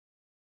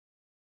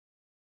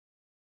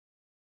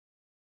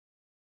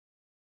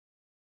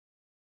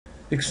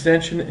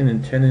Extension and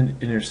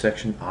intended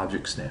intersection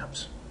object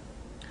snaps.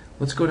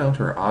 Let's go down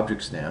to our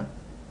object snap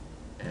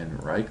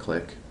and right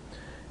click,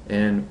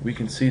 and we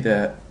can see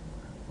that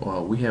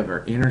we have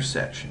our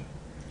intersection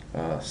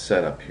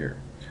set up here.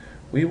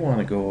 We want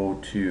to go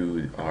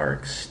to our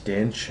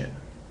extension,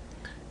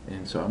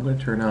 and so I'm going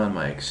to turn on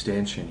my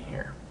extension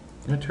here.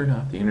 I'm going to turn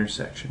off the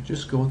intersection,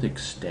 just go with the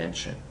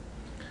extension.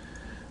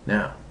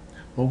 Now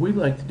what we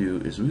like to do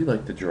is we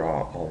like to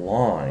draw a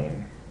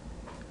line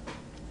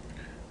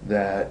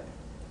that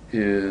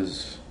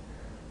is,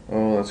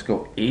 let's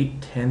go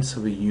 8/10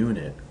 of a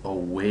unit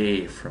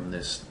away from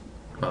this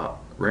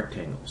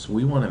rectangle. So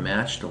we want to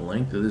match the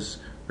length of this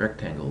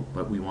rectangle,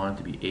 but we want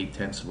it to be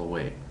 8/10 of a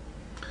way.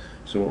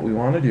 So what we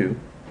want to do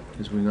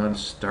is we want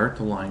to start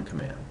the line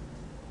command.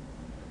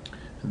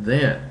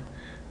 Then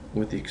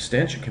with the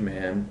extension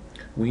command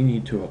we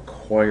need to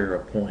acquire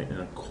a point.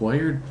 An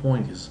acquired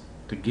point is,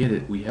 to get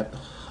it, we have to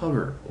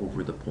hover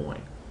over the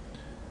point.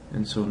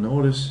 And so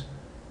notice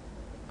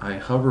I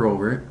hover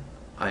over it,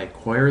 I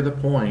acquire the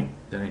point,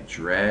 then I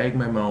drag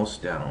my mouse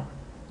down,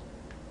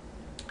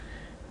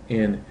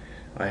 and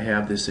I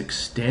have this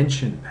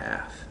extension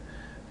path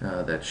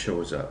that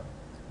shows up.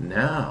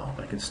 Now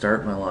I can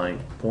start my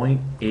line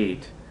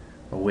 0.8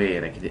 away,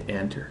 and I can hit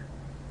enter.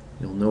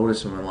 You'll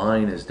notice my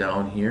line is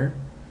down here,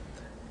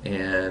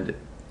 and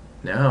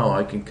now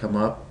I can come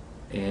up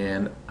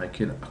and I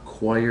can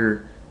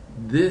acquire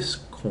this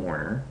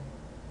corner,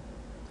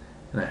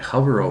 and I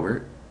hover over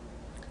it,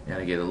 and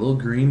I get a little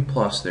green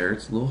plus there.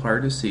 It's a little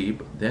hard to see,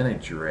 but then I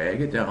drag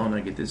it down and I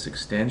get this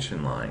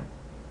extension line.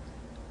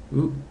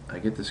 I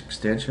get this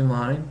extension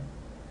line,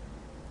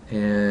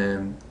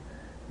 and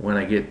when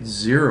I get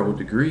 0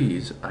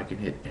 degrees I can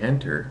hit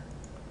enter,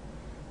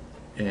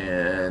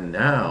 and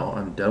now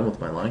I'm done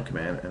with my line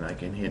command and I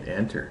can hit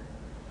enter.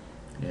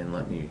 And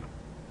let me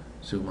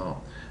zoom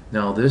out.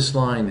 Now this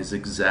line is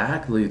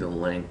exactly the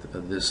length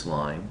of this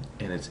line,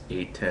 and it's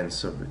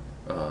 8/10 of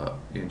an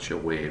inch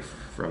away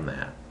from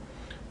that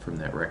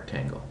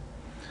rectangle.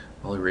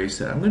 I'll erase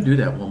that. I'm going to do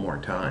that one more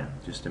time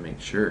just to make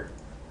sure.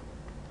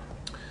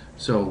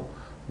 So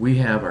we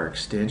have our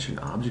extension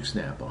object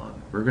snap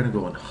on. We're going to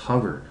go and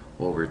hover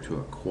over to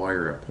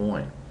acquire a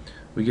point.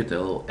 We get the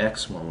little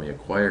X when we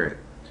acquire it.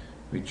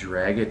 We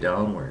drag it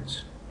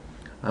downwards.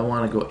 I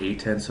want to go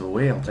 8/10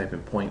 away. I'll type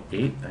in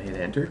 0.8. I hit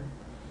enter.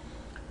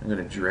 I'm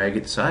going to drag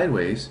it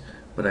sideways,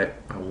 but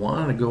I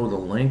want to go the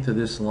length of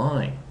this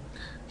line.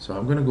 So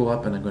I'm going to go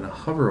up and I'm going to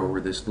hover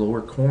over this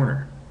lower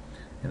corner,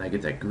 and I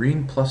get that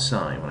green plus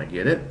sign. When I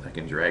get it, I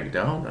can drag it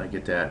down. I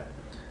get that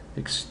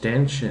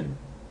extension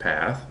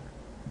path.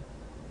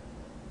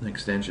 The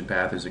extension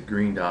path is a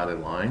green dotted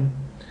line.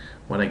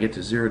 When I get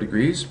to 0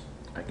 degrees,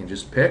 I can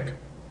just pick,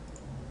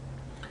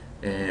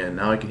 and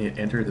now I can hit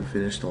enter to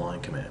finish the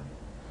line command.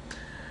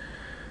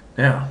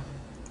 Now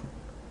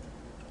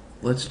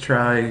let's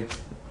try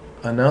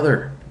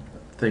another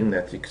thing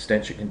that the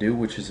extension can do,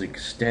 which is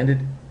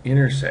extended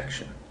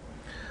intersection.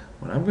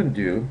 What I'm going to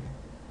do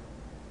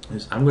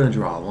is I'm going to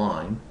draw a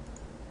line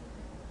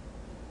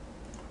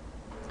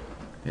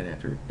and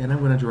enter, and I'm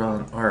going to draw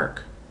an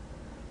arc.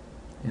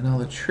 And now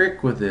the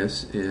trick with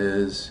this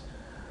is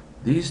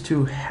these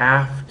two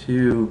have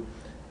to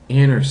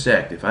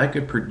intersect. If I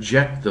could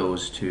project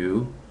those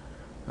two,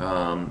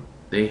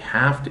 they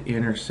have to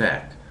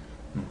intersect.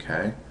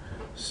 Okay,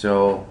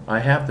 so I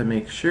have to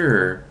make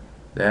sure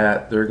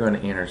that they're going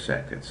to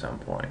intersect at some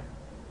point.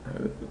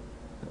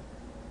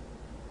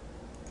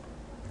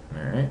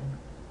 Alright,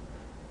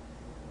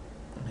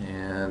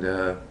 and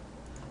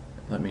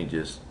let me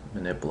just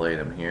manipulate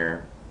them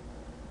here.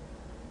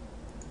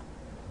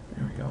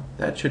 There we go.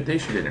 They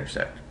should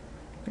intersect.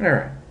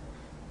 Alright,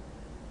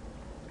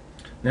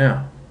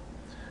 now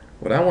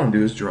what I want to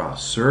do is draw a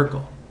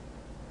circle,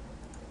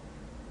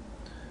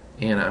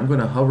 and I'm going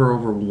to hover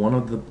over one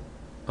of the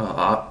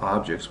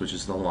objects, which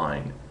is the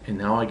line, and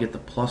now I get the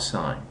plus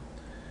sign,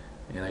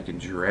 and I can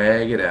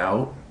drag it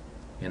out,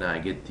 and I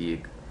get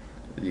the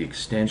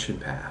extension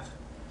path.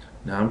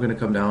 Now I'm going to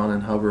come down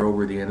and hover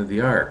over the end of the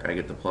arc. I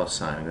get the plus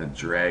sign. I'm going to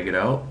drag it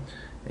out,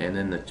 and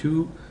then the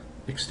two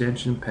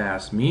extension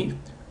paths meet.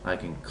 I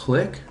can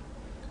click,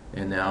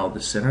 and now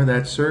the center of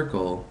that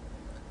circle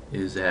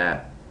is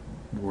at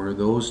where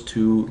those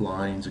two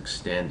lines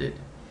extended.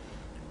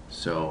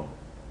 So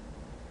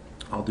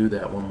I'll do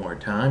that one more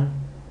time.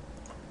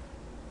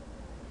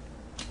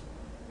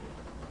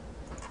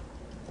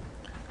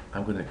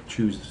 I'm going to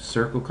choose the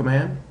circle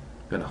command.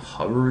 I'm going to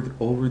hover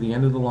over the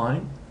end of the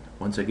line.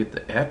 Once I get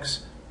the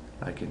X,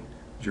 I can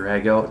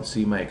drag out and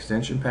see my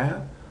extension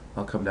path.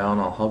 I'll come down,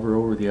 I'll hover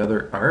over the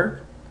other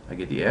arc. I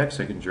get the X,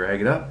 I can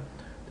drag it up.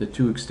 The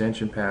two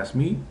extension paths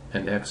meet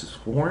and X is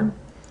formed.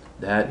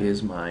 That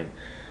is my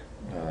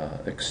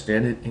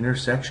extended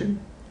intersection.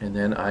 And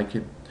then I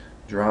can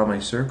draw my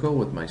circle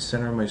with my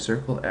center of my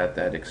circle at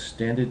that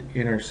extended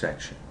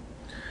intersection.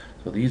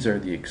 So these are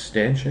the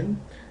extension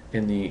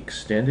and the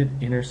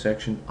extended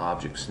intersection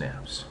object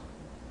snaps.